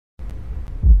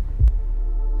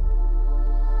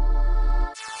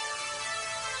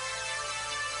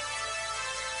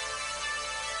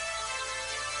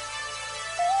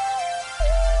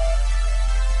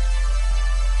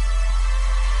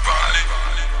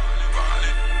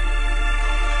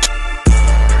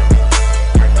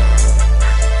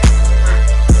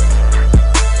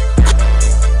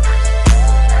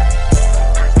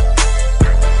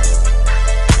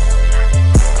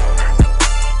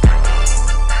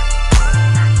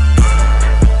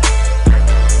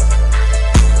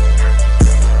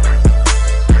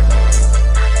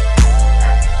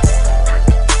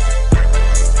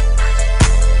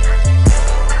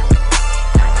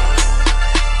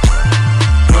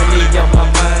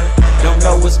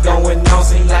going on,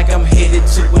 seem like I'm headed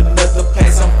to another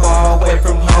place. I'm far away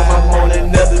from home, I'm on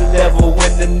another level.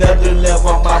 When another level,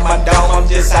 I'm on my dome. I'm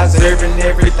just observing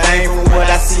everything from what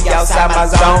I see outside my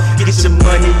zone. Get your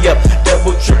money up,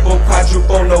 double, triple,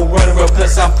 quadruple, no runner up.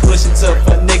 Plus I'm pushing tough,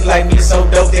 a nigga like me so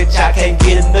dope that y'all can't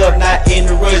get enough. Not in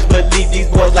the rush, but leave these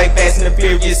boys like Fast and the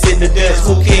Furious in the dust.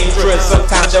 Who can you trust?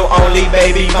 Sometimes your only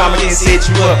baby mama can set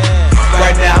you up.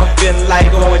 Right now I'm feeling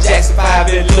like going Jackson 5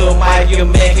 and Lil Mike. Your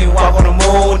man can walk on the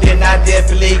moon, then I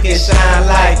definitely can shine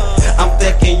like. I'm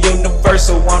thinking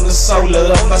universal, I'm the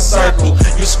solar of my circle.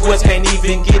 You squads can't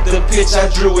even get the pitch, I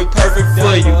drew it perfect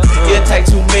for you. It'll take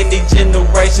too many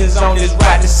generations on this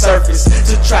rotten surface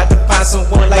to try to find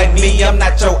someone like me. I'm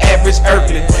not your average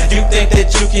earthling. You think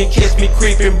that you can catch me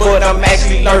creeping, but I'm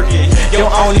actually lurking. Your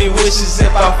only wish is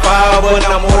if I fall, but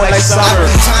I'm more like summer.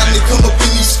 I've been trying to come up in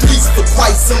these streets for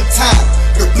quite some time.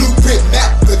 The blueprint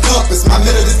map, the compass, my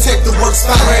metal detector works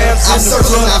fine. I've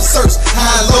searched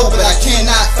high and low, but I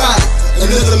cannot find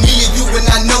another me and you, and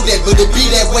I know that, but it be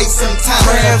that way sometimes.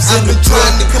 I've been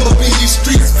trying to come up in these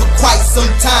streets for quite some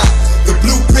time. The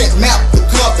blueprint map, the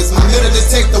compass, my metal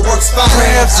detector works fine.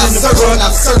 I've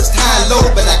searched high and low,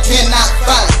 but I cannot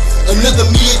find another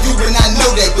me and you, and I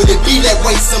know that, but it be that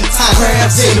way sometimes.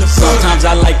 Sometimes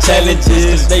I like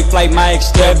challenges, they fight my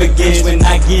extravagance. When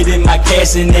I get in my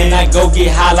cash and then I go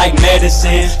get high like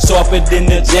medicine, sharper than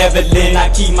the javelin. I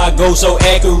keep my goals so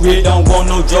accurate. Don't want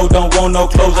no Joe, don't want no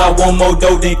clothes. I want more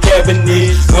dough than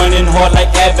cabinet. Running hard like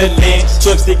avalanche,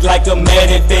 truck stick like a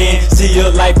Madden fan. See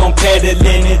your life I'm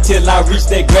pedaling until I reach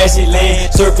that grassy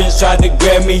land. Serpents tried to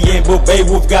grab me in, but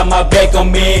Beowulf got my back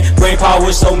on me. Brain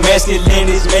power so masculine,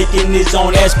 it's making its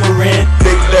own aspirin.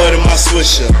 Big blood in my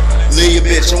swisher. Leave your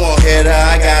bitch, I won't hit her.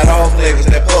 I got off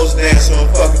niggas that post dancing on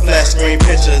fucking flat screen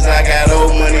pictures. I got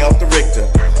old money off the Richter.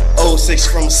 06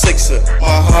 from a sixer.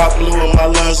 My heart blue and my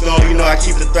lungs gone. You know I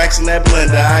keep the Thrax in that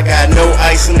blender. I got no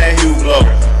ice in that Hublot.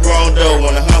 Grown dough,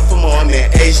 wanna hunt for more. I'm in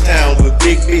H-Town with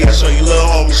Big B. I show you little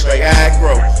homie straight how I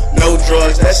grow. No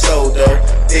drugs, that's sold though.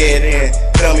 Dead end,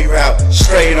 dummy route.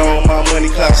 Straight on my money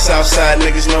clock. Southside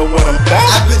niggas know what I'm about.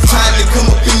 I've been trying to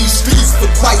come up in these streets for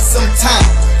quite some time.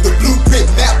 The blueprint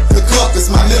map, the compass,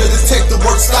 my metal detector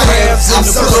works fine. I've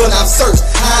searched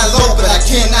high and low, but I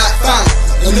cannot find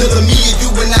another me and you,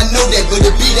 and I know that, but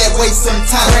it be that way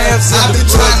sometimes. I've been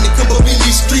trying to come up in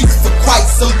these streets for quite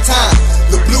some time.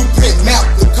 The blueprint map,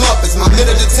 the compass, my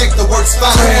metal detector works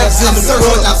fine. I've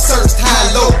searched high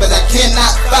and low, but I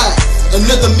cannot find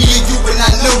another me and you, and I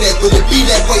know that, but it be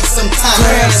that way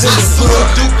sometimes. I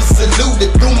saluted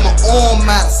through my arm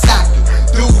out of socket.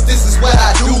 Dude, this is what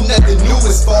I do, nothing new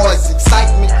as far as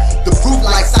excitement. The proof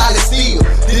like solid steel,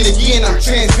 then again I'm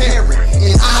transparent.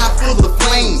 An eye full of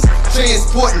flames,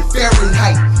 transporting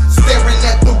Fahrenheit. Staring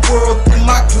at the world through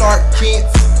my Clark Kent.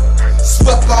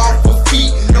 Swept off with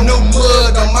feet, no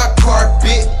mud on my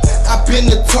carpet. I've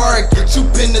been the target, you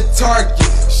been the target.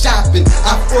 Shopping,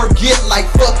 I forget like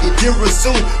fuck it, then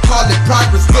resume. Call it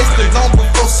progress, wasted long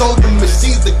before soda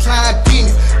machines decline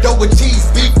pennies. Dough with cheese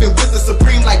beefing with the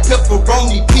supreme like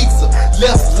pepperoni pizza.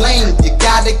 Left lane, you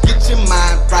gotta get your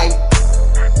mind right.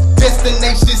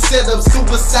 Destination set up,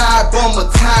 suicide bomber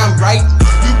time, right?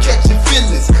 You catching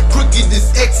feelings, crooked as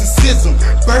exorcism.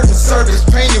 Burden service,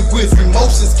 training with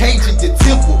emotions, caging your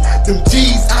temple. Them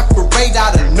G's operate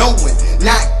out of knowing,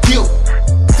 not guilt.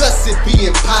 Thus it be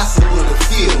impossible to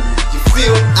feel. You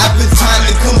feel? I've been trying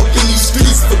to come up in these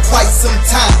streets for quite some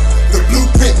time. The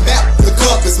blueprint map, the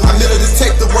compass, my metal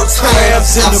detector works fine. I've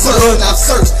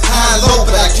searched high and low,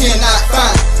 but I cannot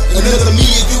find another me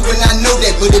and you, and I know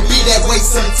that, but it be that way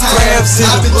sometimes.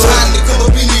 I've been trying to come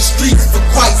up in these streets for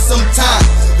quite some time.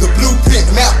 The blueprint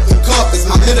map, the compass,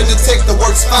 my metal detector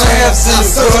works fine. I've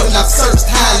searched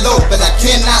high and low, but I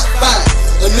cannot find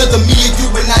another me and you,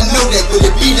 and I know that, but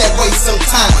it be that way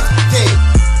sometimes. Yeah.